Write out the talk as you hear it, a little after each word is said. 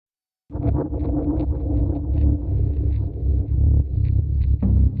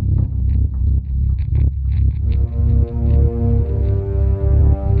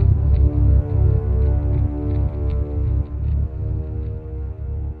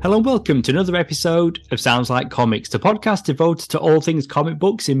Hello and welcome to another episode of Sounds Like Comics, the podcast devoted to all things comic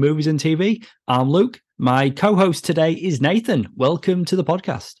books in movies and TV. I'm Luke. My co-host today is Nathan. Welcome to the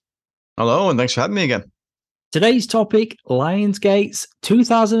podcast. Hello, and thanks for having me again. Today's topic, Lionsgate's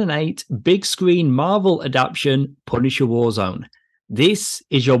 2008 big screen Marvel adaptation, Punisher Warzone. This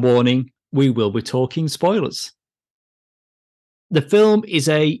is your warning. We will be talking spoilers. The film is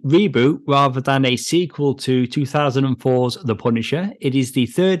a reboot rather than a sequel to 2004's The Punisher. It is the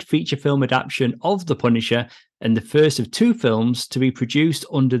third feature film adaptation of The Punisher and the first of two films to be produced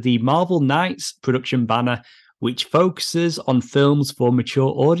under the Marvel Knights production banner, which focuses on films for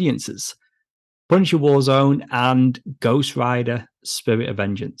mature audiences. Punisher Warzone and Ghost Rider Spirit of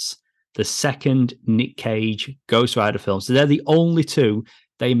Vengeance, the second Nick Cage Ghost Rider film. So they're the only two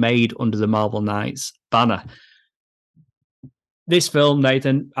they made under the Marvel Knights banner. This film,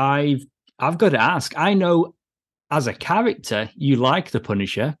 Nathan, I've got to ask. I know as a character you like the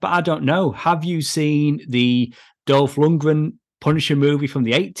Punisher, but I don't know. Have you seen the Dolph Lundgren Punisher movie from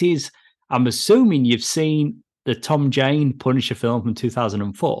the 80s? I'm assuming you've seen the Tom Jane Punisher film from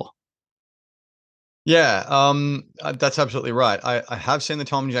 2004. Yeah, that's absolutely right. I have seen the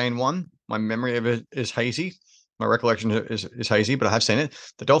Tom Jane one. My memory of it is hazy. My recollection is hazy, but I have seen it.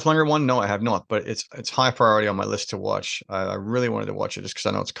 The Dolph Lundgren one, no, I have not, but it's high priority on my list to watch. I really wanted to watch it just because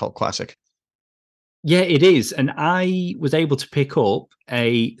I know it's a cult classic. Yeah, it is. And I was able to pick up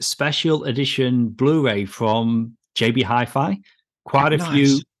a special edition Blu-ray from JB Hi-Fi. Quite a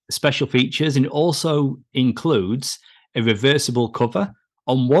few special features, and it also includes a reversible cover.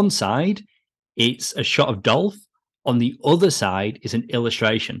 On one side, it's a shot of Dolph. On the other side is an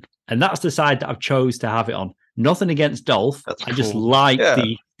illustration. And that's the side that I've chose to have it on. Nothing against Dolph. That's I just like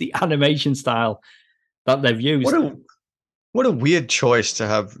the animation style that they've used. What a weird choice to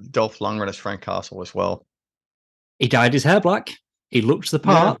have Dolph Lundgren as Frank Castle as well. He dyed his hair black. He looked the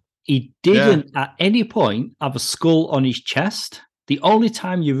part. Yeah. He didn't at any point have a skull on his chest. The only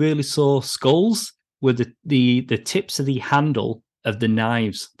time you really saw skulls were the tips of the handle of the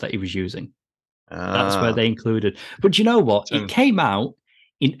knives that he was using. That's where they included. But you know what? It came out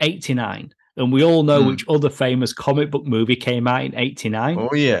in 89. And we all know which other famous comic book movie came out in 89.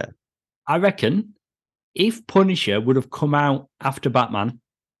 Oh, yeah. I reckon if Punisher would have come out after Batman,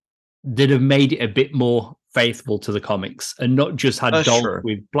 they'd have made it a bit more faithful to the comics and not just had Dolph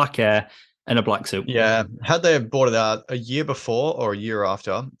with black hair and a black suit. Yeah. Had they brought it out a year before or a year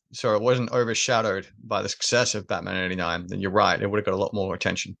after, so it wasn't overshadowed by the success of Batman in 89, then you're right. It would have got a lot more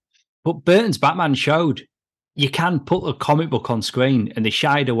attention. But Burton's Batman showed you can put a comic book on screen, and they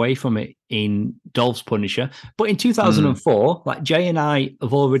shied away from it in Dolph's Punisher. But in 2004, like Jay and I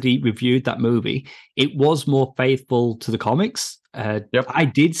have already reviewed that movie, it was more faithful to the comics.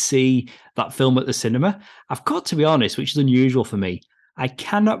 I did see that film at the cinema. I've got to be honest, which is unusual for me. I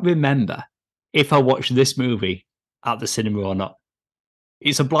cannot remember if I watched this movie at the cinema or not.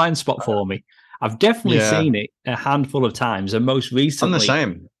 It's a blind spot for me. I've definitely seen it a handful of times, and most recently, I'm the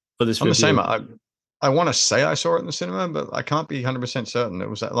same. For this I'm review. the same. I want to say I saw it in the cinema, but I can't be 100% certain. It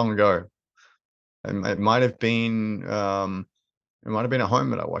was that long ago. And it might have been at home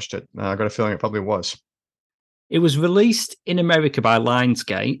that I watched it. I got a feeling it probably was. It was released in America by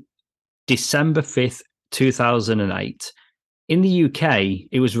Lionsgate December 5th, 2008. In the UK,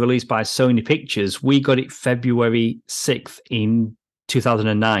 it was released by Sony Pictures. We got it February 6th in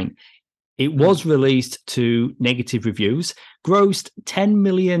 2009. It was released to negative reviews, grossed 10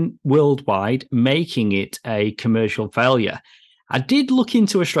 million worldwide, making it a commercial failure. I did look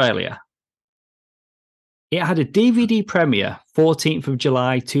into Australia. It had a DVD premiere, 14th of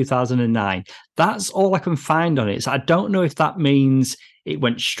July, 2009. That's all I can find on it. So I don't know if that means it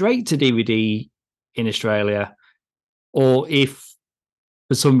went straight to DVD in Australia, or if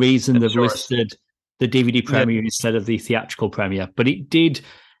for some reason they've listed the DVD premiere instead of the theatrical premiere. But it did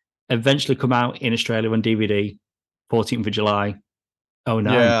eventually come out in Australia on DVD, 14th of July. Oh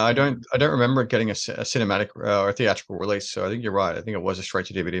no! Yeah, I don't remember it getting a cinematic or a theatrical release. So I think you're right. I think it was a straight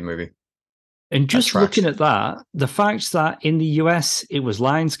to DVD movie. And just looking at that, the fact that in the US it was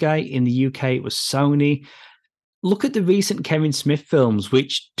Lionsgate, in the UK it was Sony. Look at the recent Kevin Smith films,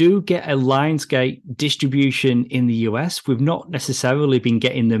 which do get a Lionsgate distribution in the US. We've not necessarily been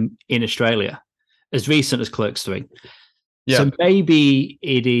getting them in Australia, as recent as Clerks 3. Yeah. So maybe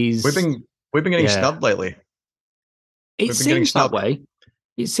it is. We've been getting snubbed lately. It seems that way.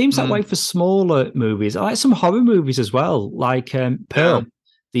 It seems that way for smaller movies. I like some horror movies as well, like Pearl,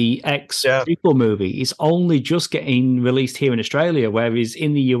 the ex-prequel movie. It's only just getting released here in Australia, whereas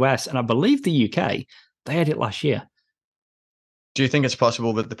in the US and I believe the UK, they had it last year. Do you think it's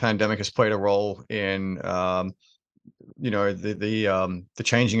possible that the pandemic has played a role in the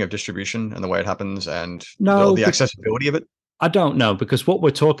changing of distribution and the way it happens and No, the accessibility of it? I don't know, because what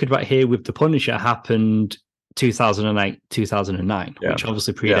we're talking about here with The Punisher happened 2008, 2009, Yeah. which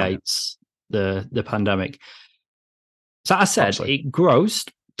obviously Yeah. predates the pandemic. So I said Obviously. it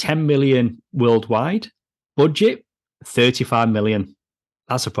grossed 10 million worldwide, budget 35 million.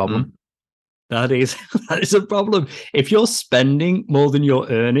 That's a problem. That is a problem. If you're spending more than you're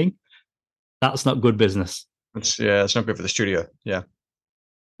earning, that's not good business. It's not good for the studio. Yeah.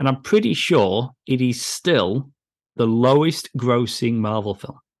 And I'm pretty sure it is still the lowest grossing Marvel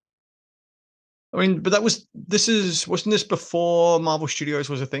film. I mean, but wasn't this before Marvel Studios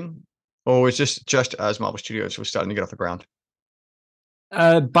was a thing? Or was this just as Marvel Studios was starting to get off the ground?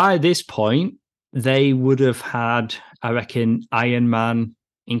 By this point, they would have had, I reckon, Iron Man,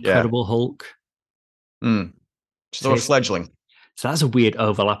 Incredible Hulk. So they were fledgling. So that's a weird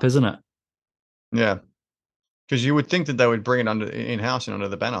overlap, isn't it? Yeah. Because you would think that they would bring it in-house and under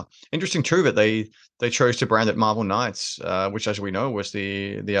the banner. Interesting too that they chose to brand it Marvel Knights, which, as we know, was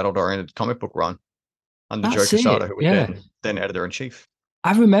the adult-oriented comic book run under Joe Quesada, who was then editor-in-chief.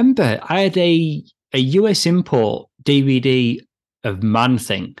 I remember I had a US import DVD of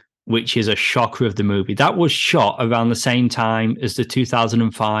Man-Thing, which is a shocker of the movie. That was shot around the same time as the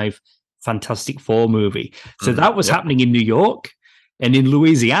 2005 Fantastic Four movie. So that was happening in New York, and in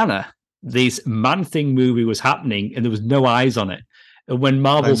Louisiana, this Man-Thing movie was happening, and there was no eyes on it. And when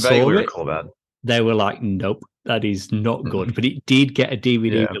Marvel saw it, they were like, nope, that is not good. But it did get a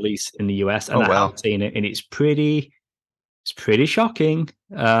DVD release in the US, and I have seen it, and it's pretty shocking.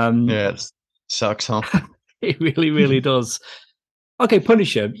 It sucks, huh? It really, really does. Okay,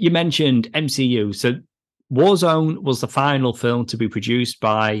 Punisher, you mentioned MCU. So Warzone was the final film to be produced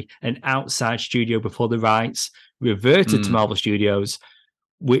by an outside studio before the rights reverted to Marvel Studios.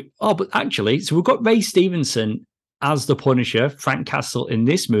 But actually, so we've got Ray Stevenson as the Punisher, Frank Castle in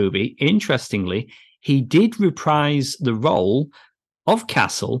this movie. Interestingly, he did reprise the role of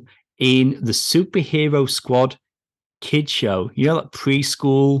Castle in the Superhero Squad kid show. You know, that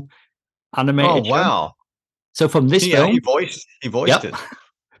preschool animated show? Oh, wow. So from this film... He voiced it.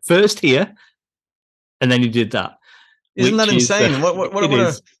 First here, and then he did that. Isn't that insane?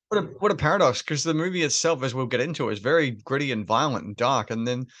 What a paradox, because the movie itself, as we'll get into, is very gritty and violent and dark. And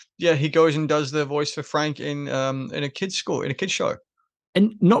then, he goes and does the voice for Frank in a kid's show.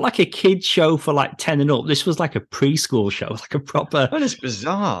 And not like a kid show for like 10 and up. This was like a preschool show, like a proper... That is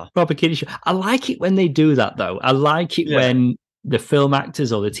bizarre. Proper kid show. I like it when they do that, though. I like it when the film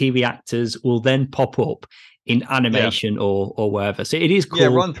actors or the TV actors will then pop up in animation or wherever. So it is cool. Yeah,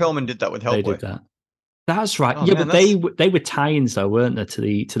 Ron Perlman did that with Hellboy. They did that. That's right. But they were tie-ins, though, weren't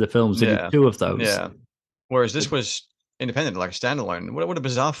they, to the films? They did two of those. Yeah. Whereas this was independent, like a standalone. What a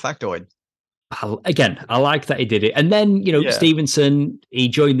bizarre factoid. Again, I like that he did it. And then, Stevenson, he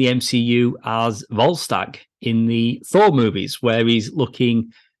joined the MCU as Volstagg in the Thor movies, where he's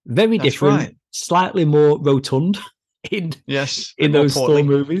looking very different, slightly more rotund in those Thor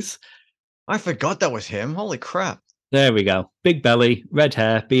movies. I forgot that was him. Holy crap. There we go. Big belly, red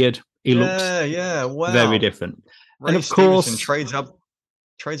hair, beard. He looks wow. very different. Ray and of Stevenson course,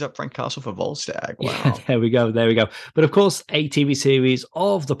 trades up Frank Castle for Volstagg. Wow. Yeah, there we go. But of course, a TV series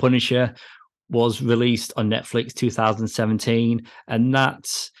of The Punisher was released on Netflix 2017. And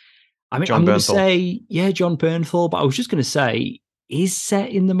that's, I'm going to say, Jon Bernthal, but I was just going to say, is set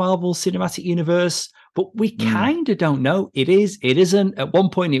in the Marvel Cinematic Universe, but we kind of don't know. It is, it isn't. At one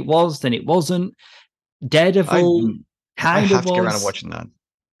point it was, then it wasn't. Daredevil kind of was. I have to get around to watching that.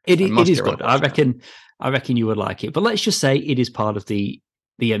 It is good. I reckon you would like it. But let's just say it is part of the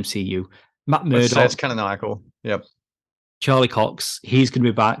MCU. Matt Murdock. It's canonical. Yep. Charlie Cox, he's going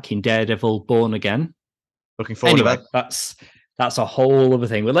to be back in Daredevil Born Again. Looking forward to that. That's a whole other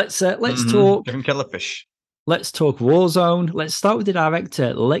thing. But let's talk different kettle of fish. Let's talk Warzone. Let's start with the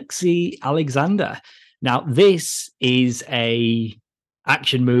director, Lexi Alexander. Now, this is a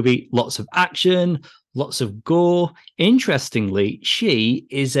action movie, lots of action, lots of gore. Interestingly, she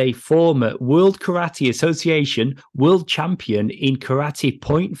is a former World Karate Association world champion in karate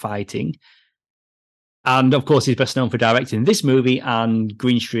point fighting. And of course, he's best known for directing this movie and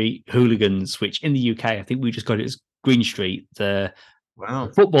Green Street Hooligans, which in the UK, I think we just got it as Green Street, the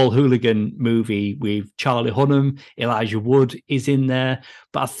football hooligan movie with Charlie Hunnam. Elijah Wood is in there.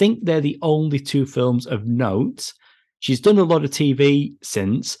 But I think they're the only two films of note. She's done a lot of TV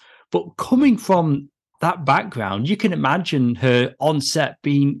since, but coming from that background, you can imagine her on set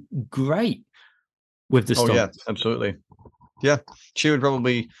being great with the stuff. Oh, yeah, absolutely. Yeah, she would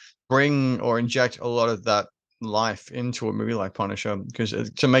probably bring or inject a lot of that life into a movie like Punisher, because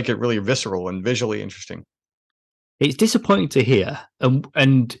to make it really visceral and visually interesting. it's disappointing to hear,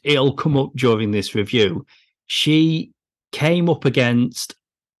 and it'll come up during this review. She came up against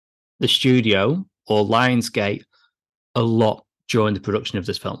the studio or Lionsgate a lot during the production of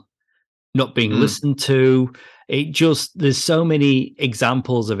this film, not being listened to. There's so many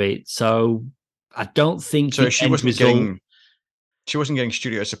examples of it. So I don't think so she wasn't getting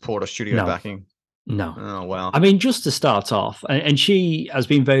studio support or studio No. backing. No. Oh, wow. I mean, just to start off, and she has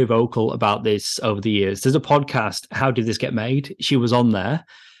been very vocal about this over the years. There's a podcast, How Did This Get Made? She was on there.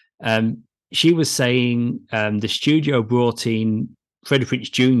 She was saying the studio brought in Freddie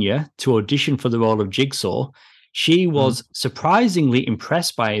Prinze Jr. to audition for the role of Jigsaw. She was surprisingly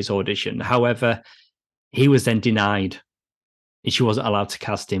impressed by his audition. However, he was then denied, and she wasn't allowed to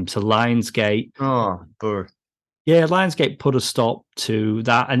cast him. So Lionsgate... Oh, boo. Yeah, Lionsgate put a stop to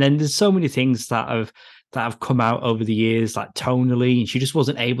that, and then there's so many things that have come out over the years, like tonally, and she just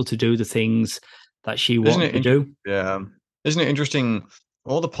wasn't able to do the things that she wanted to do. Yeah, isn't it interesting?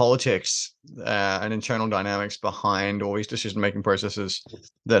 All the politics and internal dynamics behind all these decision-making processes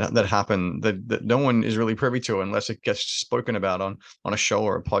that happen that no one is really privy to unless it gets spoken about on a show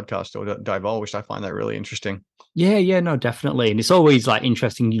or a podcast or divulged. I find that really interesting. Yeah, no, definitely, and it's always like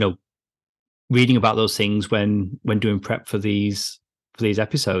interesting, reading about those things when doing prep for these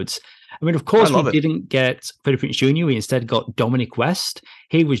episodes. I mean, of course, we didn't get Freddie Prinze Jr. We instead got Dominic West.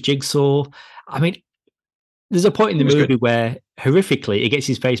 He was Jigsaw. I mean, there's a point in the movie where horrifically he gets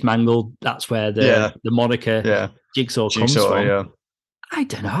his face mangled. That's where the moniker Jigsaw comes from. Yeah. I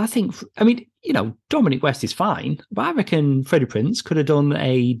don't know. I mean, Dominic West is fine, but I reckon Freddie Prinze could have done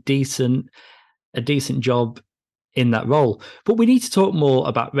a decent job in that role. But we need to talk more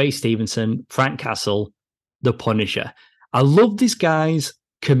about Ray Stevenson, Frank Castle, the Punisher. I love this guy's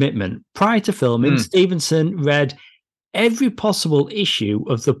commitment. Prior to filming, Stevenson read every possible issue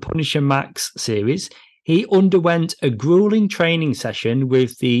of the Punisher Max series. He underwent a grueling training session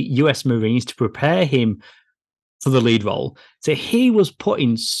with the US Marines to prepare him for the lead role. So he was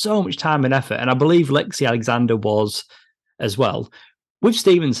putting so much time and effort, and I believe Lexi Alexander was as well. With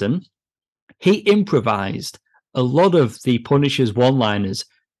Stevenson, he improvised a lot of the Punisher's one-liners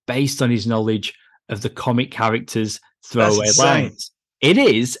based on his knowledge of the comic characters' throwaway lines. It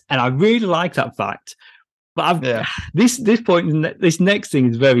is, and I really like that fact. But this next thing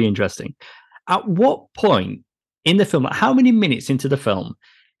is very interesting. At what point in the film, how many minutes into the film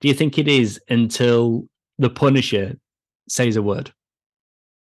do you think it is until the Punisher says a word?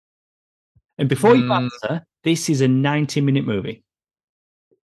 And before you answer, this is a 90-minute movie.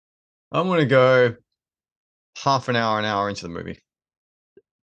 I'm going to go half an hour into the movie.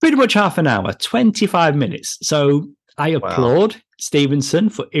 Pretty much half an hour, 25 minutes. So I applaud Stevenson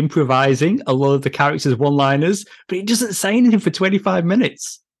for improvising a lot of the characters' one-liners, but he doesn't say anything for 25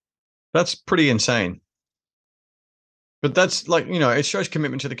 minutes. That's pretty insane. But that's it shows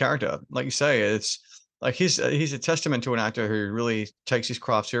commitment to the character. Like you say, it's like he's a testament to an actor who really takes his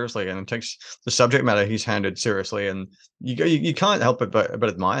craft seriously and takes the subject matter he's handed seriously. And you can't help it but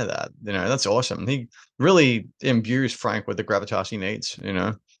admire that. That's awesome. He really imbues Frank with the gravitas he needs.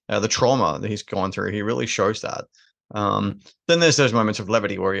 The trauma that he's gone through. He really shows that. Then there's those moments of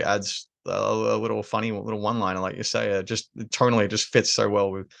levity where he adds a little funny little one-liner, like you say. It tonally just fits so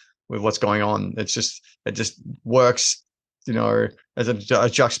well with what's going on. It just works, as a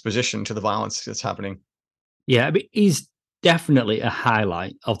juxtaposition to the violence that's happening. Yeah, but he's definitely a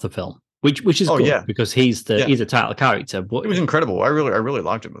highlight of the film, which is good because he's a title character. But it was incredible. I really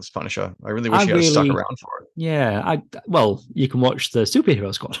liked him as Punisher. I really wish he had stuck around for it. Yeah, you can watch the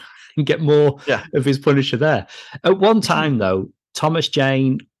Superhero Squad and get more of his Punisher there. At one time, though, Thomas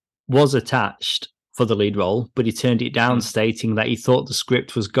Jane was attached for the lead role, but he turned it down, stating that he thought the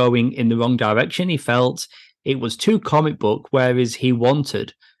script was going in the wrong direction. He felt it was too comic book, whereas he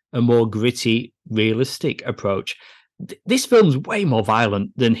wanted a more gritty, realistic approach. This film's way more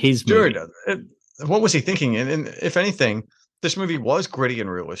violent than his movie. Dude, what was he thinking? And if anything, this movie was gritty and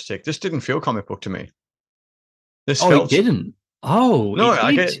realistic. This didn't feel comic book to me. It didn't. Oh, no,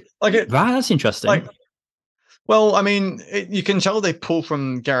 right. That's interesting. Well, I mean, you can tell they pull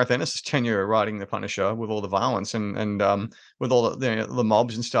from Gareth Ennis' tenure writing The Punisher with all the violence and with all the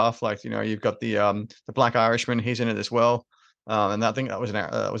mobs and stuff. You've got the Black Irishman. He's in it as well. And I think that was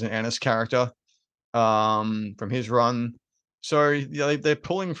an Ennis character from his run. So they're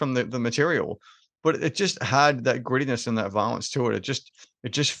pulling from the material, but it just had that grittiness and that violence to it.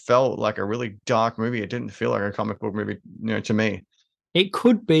 It just felt like a really dark movie. It didn't feel like a comic book movie, to me. It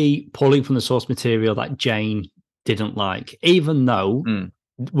could be pulling from the source material that Jane didn't like, even though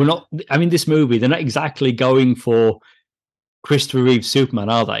we're not. I mean, this movie, they're not exactly going for Christopher Reeve Superman,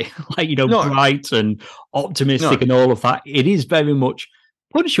 are they? Like, No, bright and optimistic no, and all of that. It is very much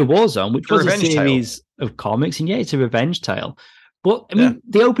Punisher Warzone, which it's a was a revenge tale. series of comics, and yeah, it's a revenge tale. But I Yeah, mean,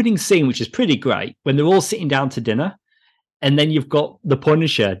 the opening scene, which is pretty great, when they're all sitting down to dinner, and then you've got the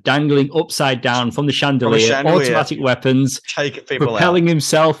Punisher dangling upside down from the from a chandelier, chandelier, automatic weapons, taking people out. propelling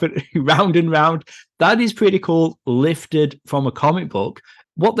himself round and round. That is pretty cool, lifted from a comic book.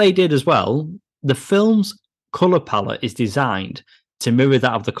 What they did as well, the film's color palette is designed to mirror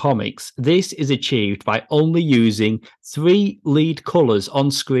that of the comics. This is achieved by only using 3 lead colors on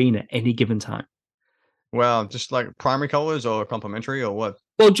screen at any given time. Wow, just like primary colors or complementary or what?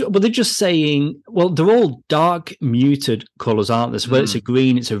 Well, but they're just saying, well, they're all dark, muted colors, aren't they? So whether it's a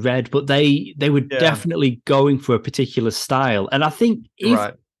green, it's a red, but they were Yeah, definitely going for a particular style. And I think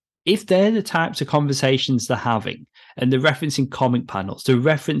right. if they're the types of conversations they're having, and they're referencing comic panels, they're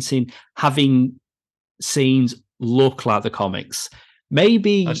referencing having scenes look like the comics, I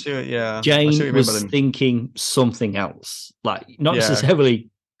maybe see. Yeah, I see what Jane you mean by was them. thinking something else, like not Yeah, necessarily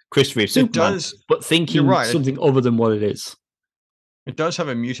Christopher Reeve it Superman, does. but You're thinking right. something other than what it is. It does have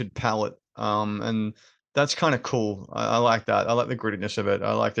a muted palette, and that's kind of cool. I like that. I like the grittiness of it.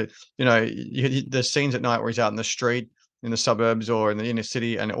 I like that. The scenes at night where he's out in the street, in the suburbs, or in the inner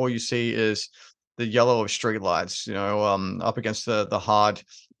city, and all you see is the yellow of street lights. Up against the hard,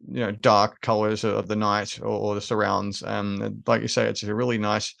 dark colors of the night or the surrounds. And like you say, it's a really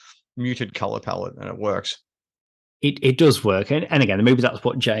nice muted color palette, and it works. It does work, and again, maybe that's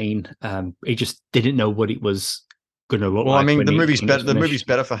what Jane. He just didn't know what it was going to look Well, I like mean, when the movie's when it was better. The movie's finished.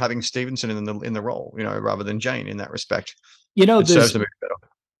 better for having Stevenson in the role, rather than Jane in that respect. You know, It serves the movie better.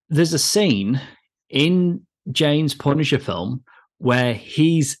 there's a scene in Jane's Punisher film where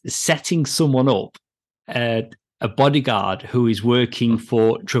he's setting someone up, a bodyguard who is working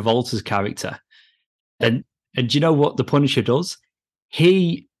for Travolta's character, Yep. and do you know what the Punisher does?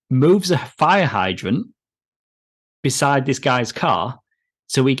 He moves a fire hydrant beside this guy's car,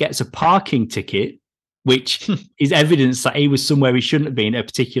 so he gets a parking ticket, which is evidence that he was somewhere he shouldn't have been at a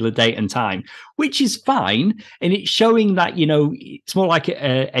particular date and time, which is fine. And it's showing that, it's more like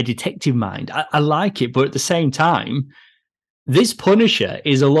a detective mind. I like it, but at the same time, this Punisher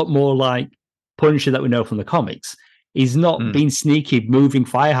is a lot more like Punisher that we know from the comics. He's not Mm. being sneaky, moving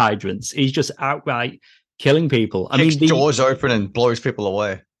fire hydrants. He's just outright killing people. I Kicks mean, doors open and blows people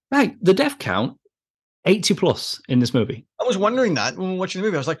away. the death count, 80 plus in this movie. I was wondering that when we were watching the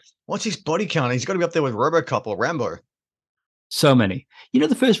movie. I was like, what's his body count? He's got to be up there with RoboCop or Rambo. So many.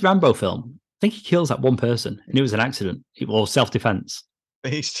 The first Rambo film, I think he kills that one person, and it was an accident or self-defense.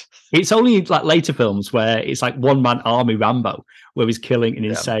 Beast. It's only like later films where it's like one-man army Rambo, where he's killing an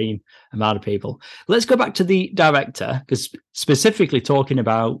Yeah. insane amount of people. Let's go back to the director, because specifically talking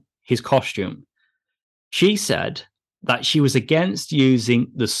about his costume. She said that she was against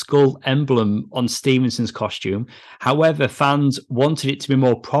using the skull emblem on Stevenson's costume. However, fans wanted it to be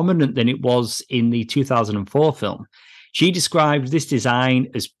more prominent than it was in the 2004 film. She described this design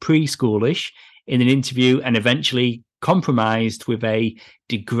as preschoolish in an interview and eventually compromised with a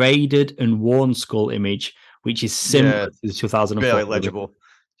degraded and worn skull image, which is similar to the 2004 barely movie. legible.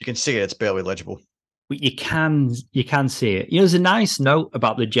 You can see it. It's barely legible. But you can see it. There's a nice note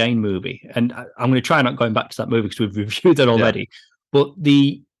about the Jane movie, and I'm going to try not going back to that movie because we've reviewed that already. But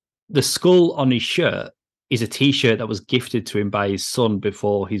the skull on his shirt is a T-shirt that was gifted to him by his son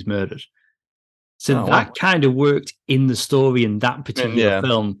before he's murdered. So that kind of worked in the story in that particular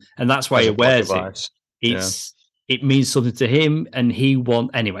film, and that's why he wears it. It means something to him, and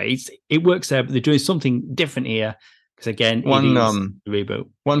anyway. It works there, but they're doing something different here. Because again, it is the reboot.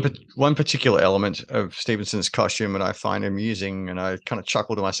 One particular element of Stevenson's costume that I find amusing, and I kind of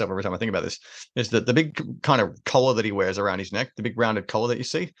chuckle to myself every time I think about this, is that the big kind of collar that he wears around his neck, the big rounded collar that you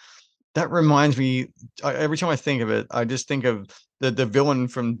see. That reminds me, every time I think of it, I just think of the villain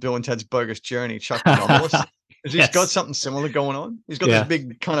from Bill and Ted's Bogus Journey, Chuck Norris. He's got something similar going on. He's got this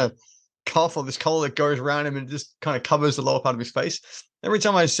big kind of cuff or this collar that goes around him and just kind of covers the lower part of his face. Every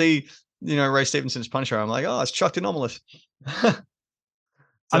time I see Ray Stevenson's Punisher, I'm like, oh, it's Chuck Anomalous. It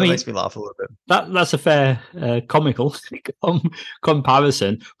makes me laugh a little bit. That's a fair comical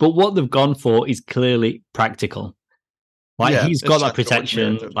comparison, but what they've gone for is clearly practical. Like he's got that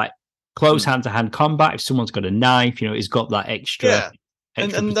protection, like close hand-to-hand combat. If someone's got a knife, he's got that extra. Yeah,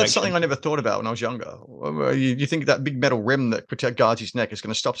 and that's something I never thought about when I was younger. You think that big metal rim that guards his neck is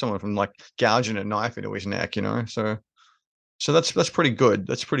going to stop someone from like gouging a knife into his neck, So that's pretty good.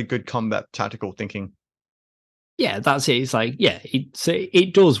 That's pretty good combat tactical thinking. Yeah, that's it. It's like,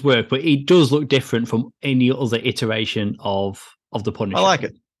 it does work, but it does look different from any other iteration of the Punisher. I like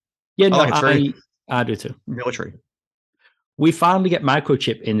it. Yeah, no, I do too. Military. We finally get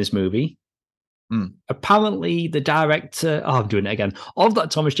Microchip in this movie. Apparently, the director, I'm doing it again, of that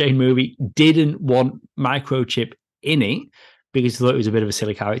Thomas Jane movie didn't want Microchip in it because he thought he was a bit of a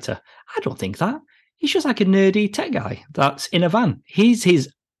silly character. I don't think that. He's just like a nerdy tech guy that's in a van. He's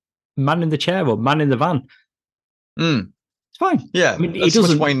his man in the chair or man in the van. It's fine. Yeah, I mean, that's he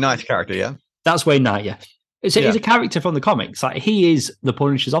doesn't. Wayne Knight's character, yeah? That's Wayne Knight, yeah. He's a character from the comics. Like, he is the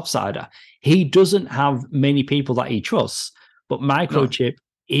Punisher's offsider. He doesn't have many people that he trusts, but Microchip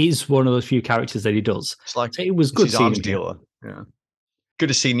is one of the few characters that he does. It's like, so it was good seeing him. dealer. Yeah. Good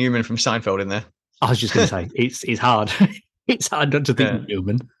to see Newman from Seinfeld in there. I was just going to say, it's hard. It's hard not to think of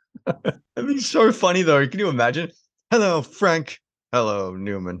Newman. I mean, so funny though. Can you imagine? Hello, Frank. Hello,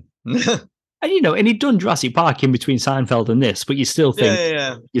 Newman. And and he'd done Jurassic Park in between Seinfeld and this, but you still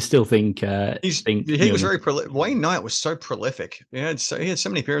think, you still think, he was very prolific. Wayne Knight was so prolific. He had so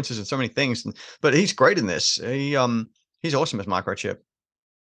many appearances and so many things, but he's great in this. He's awesome as Microchip.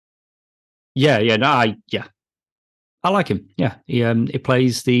 I like him. Yeah, he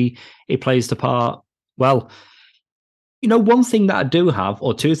plays the part well. One thing that I do have,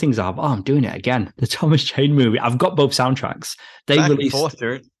 or two things I have. Oh, I'm doing it again. The Thomas Jane movie. I've got both soundtracks. They Back released. And forth,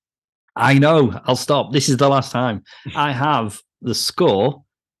 dude. I know. I'll stop. This is the last time. I have the score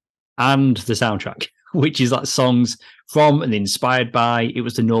and the soundtrack, which is like songs from and inspired by. It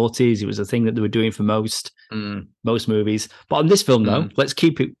was the noughties. It was a thing that they were doing for most movies. But on this film, though, let's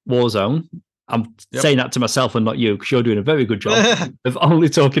keep it Warzone. I'm saying that to myself and not you, because you're doing a very good job of only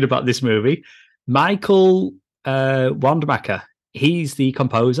talking about this movie. Michael Wandermacher, he's the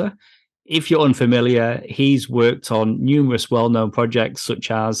composer. If you're unfamiliar, he's worked on numerous well-known projects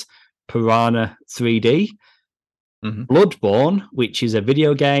such as Piranha 3D, Bloodborne, which is a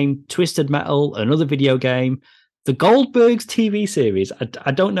video game, Twisted Metal, another video game, the Goldbergs TV series.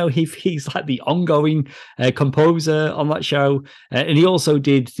 I don't know if he's like the ongoing composer on that show. And he also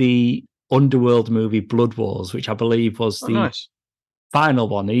did the Underworld movie Blood Wars, which I believe was the final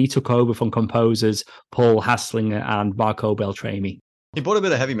one. And he took over from composers Paul Haslinger and Marco Beltrami. He brought a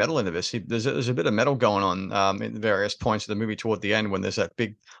bit of heavy metal into this. There's a bit of metal going on in various points of the movie toward the end when there's that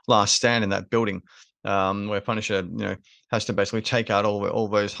big last stand in that building where Punisher, has to basically take out all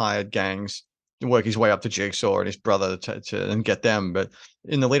those hired gangs and work his way up to Jigsaw and his brother to and get them. But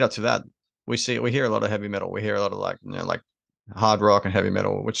in the lead up to that, we hear a lot of heavy metal. We hear a lot of like hard rock and heavy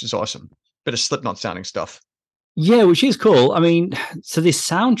metal, which is awesome. Bit of Slipknot sounding stuff. Yeah, which is cool. I mean, so this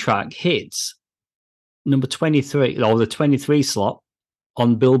soundtrack hits number 23 or the 23 slot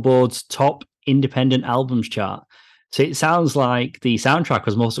on Billboard's top independent albums chart. So it sounds like the soundtrack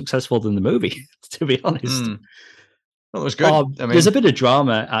was more successful than the movie, to be honest. Well, it was good. There's a bit of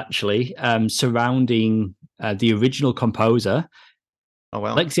drama, actually, surrounding the original composer. Oh,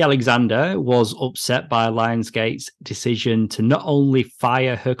 wow. Lexi Alexander was upset by Lionsgate's decision to not only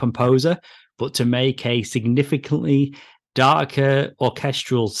fire her composer, but to make a significantly darker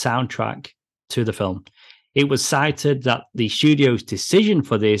orchestral soundtrack to the film. It was cited that the studio's decision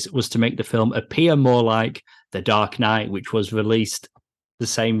for this was to make the film appear more like The Dark Knight, which was released the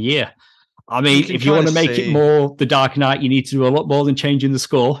same year. I mean, if you want to make it more The Dark Knight, you need to do a lot more than changing the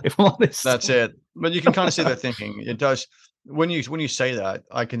score, if I'm honest. That's it. But you can kind of see their thinking. It does. When you say that,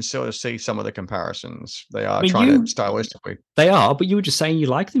 I can sort of see some of the comparisons. They are trying to stylistically. They are, but you were just saying you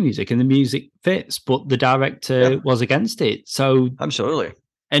like the music and the music fits, but the director was against it. So absolutely.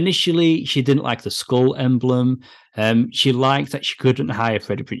 Initially, she didn't like the skull emblem. She liked that she couldn't hire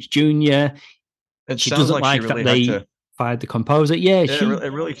Freddie Prinze Jr. She doesn't like that they fired the composer. Yeah,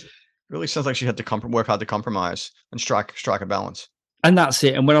 it really sounds like she had to work hard to compromise and strike a balance. And that's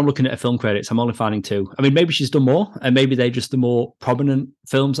it. And when I'm looking at her film credits, I'm only finding 2. I mean, maybe she's done more, and maybe they're just the more prominent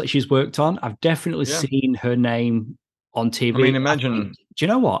films that she's worked on. I've definitely seen her name on TV. I mean, imagine. Do you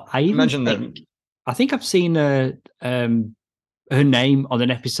know what? I think I've seen her name on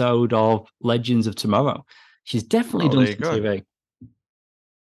an episode of Legends of Tomorrow. She's definitely done some TV.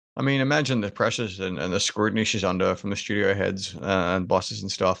 I mean, imagine the pressures and the scrutiny she's under from the studio heads and bosses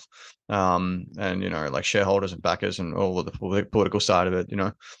and stuff, and like shareholders and backers and all of the political side of it.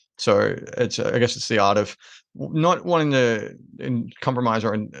 So I guess it's the art of not wanting to compromise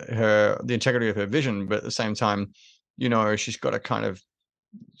the integrity of her vision, but at the same time, she's got to kind of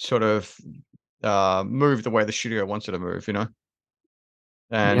sort of move the way the studio wants her to move.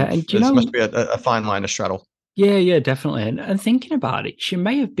 And there must be a fine line to straddle. Yeah, definitely. And thinking about it, she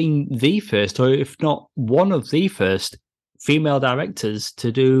may have been the first, or if not one of the first, female directors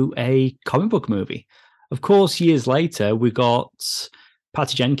to do a comic book movie. Of course, years later, we got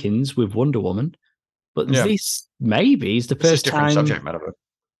Patty Jenkins with Wonder Woman, but this maybe is the first time. Subject matter.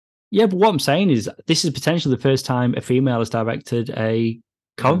 Yeah, but what I'm saying is this is potentially the first time a female has directed a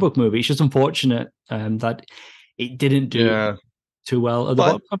comic book movie. It's just unfortunate that it didn't do too well at the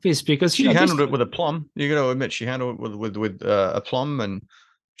box office because she handled it with aplomb. You got to admit, she handled it with aplomb, and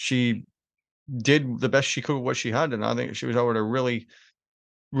she did the best she could with what she had. And I think she was able to really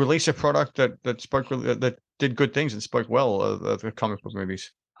release a product that did good things and spoke well of the comic book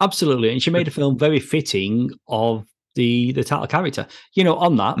movies. Absolutely, and she made a film very fitting of the title character.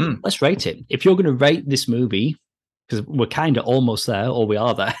 On that, let's rate it. If you're going to rate this movie, because we're kind of almost there, or we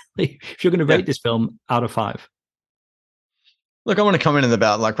are there. If you're going to rate this film out of 5. Look, I want to come in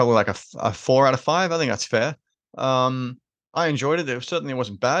about probably like a 4 out of 5. I think that's fair. I enjoyed it. It certainly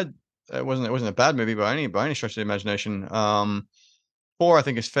wasn't bad. It wasn't a bad movie by any stretch of the imagination. 4, I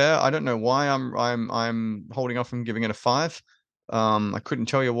think, is fair. I don't know why I'm holding off from giving it a 5. I couldn't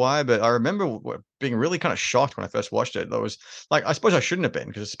tell you why, but I remember being really kind of shocked when I first watched it. There was I suppose I shouldn't have been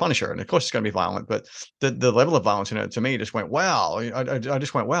because it's Punisher, and of course it's going to be violent. But the level of violence in it to me just went wow. I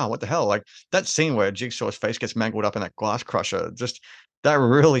just went wow. What the hell? Like that scene where Jigsaw's face gets mangled up in that glass crusher. Just that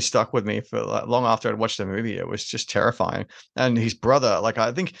really stuck with me for long after I'd watched the movie. It was just terrifying. And his brother,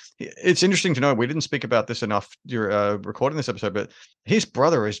 I think it's interesting to know. We didn't speak about this enough. You're recording this episode, but his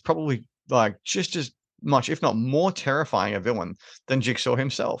brother is probably just as much, if not more terrifying a villain than Jigsaw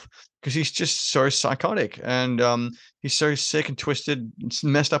himself, because he's just so psychotic and he's so sick and twisted,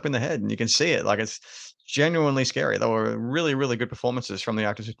 messed up in the head, and you can see it. It's genuinely scary. There were really, really good performances from the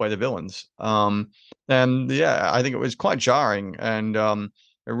actors who play the villains. And yeah, I think it was quite jarring, and it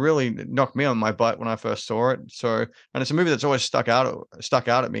really knocked me on my butt when I first saw it. So, and it's a movie that's always stuck out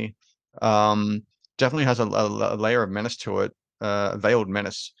at me. Definitely has a layer of menace to it, a veiled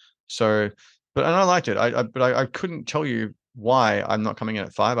menace. So. And I liked it. I couldn't tell you why I'm not coming in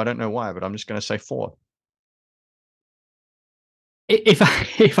at 5. I don't know why, but I'm just going to say 4.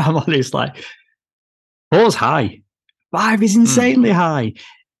 If I'm honest, 4's high. 5 is insanely high.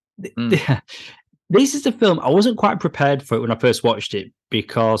 This is a film I wasn't quite prepared for it when I first watched it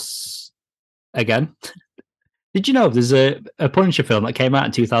because, again, did you know there's a Punisher film that came out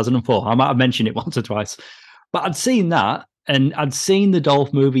in 2004? I might have mentioned it once or twice, but I'd seen that. And I'd seen the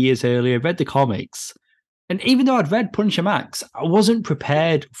Dolph movie years earlier, read the comics. And even though I'd read Punisher Max, I wasn't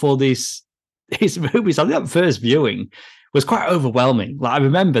prepared for his movies. I think that first viewing was quite overwhelming. I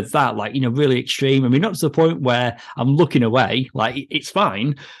remember that, really extreme. I mean, not to the point where I'm looking away. It's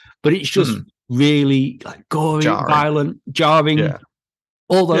fine, but it's just really gory, violent, jarring,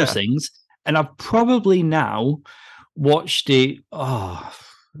 all those things. And I've probably now watched it,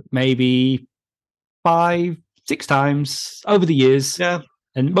 maybe 5-6 times over the years. Yeah.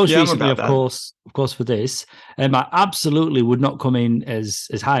 And most recently, of course, for this. I absolutely would not come in as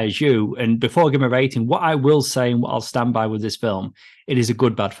high as you. And before I give my rating, what I will say and what I'll stand by with this film, it is a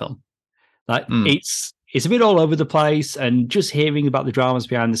good, bad film. It's a bit all over the place. And just hearing about the dramas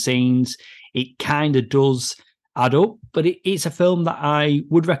behind the scenes, it kind of does add up. But it's a film that I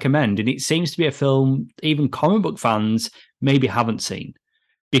would recommend. And it seems to be a film even comic book fans maybe haven't seen,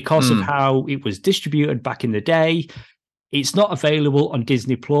 because of how it was distributed back in the day. It's not available on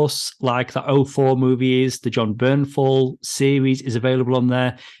Disney Plus like the 04 movie is. The John Bernthal series is available on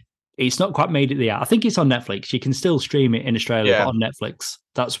there. It's not quite made it there. I think it's on Netflix. You can still stream it in Australia, but on Netflix.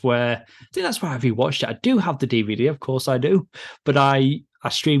 That's where I've rewatched it. I do have the DVD, of course I do, but I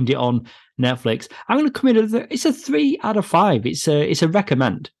streamed it on Netflix. I'm going to come in. It's a 3 out of 5. It's a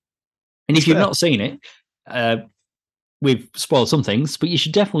recommend. And if you've not seen it, we've spoiled some things, but you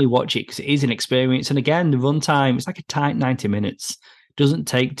should definitely watch it because it is an experience. And again, the runtime, it's like a tight 90 minutes. Doesn't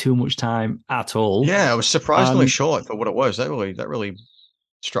take too much time at all. Yeah, it was surprisingly short for what it was. That really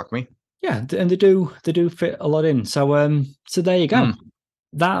struck me. Yeah, and they do fit a lot in. So there you go.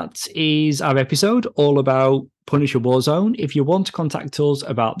 That is our episode all about Punisher Warzone. If you want to contact us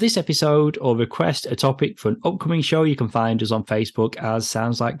about this episode or request a topic for an upcoming show, you can find us on Facebook as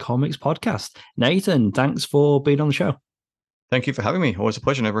Sounds Like Comics Podcast. Nathan, thanks for being on the show. Thank you for having me. Always a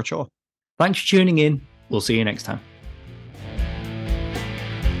pleasure, never a chore. Thanks for tuning in. We'll see you next time.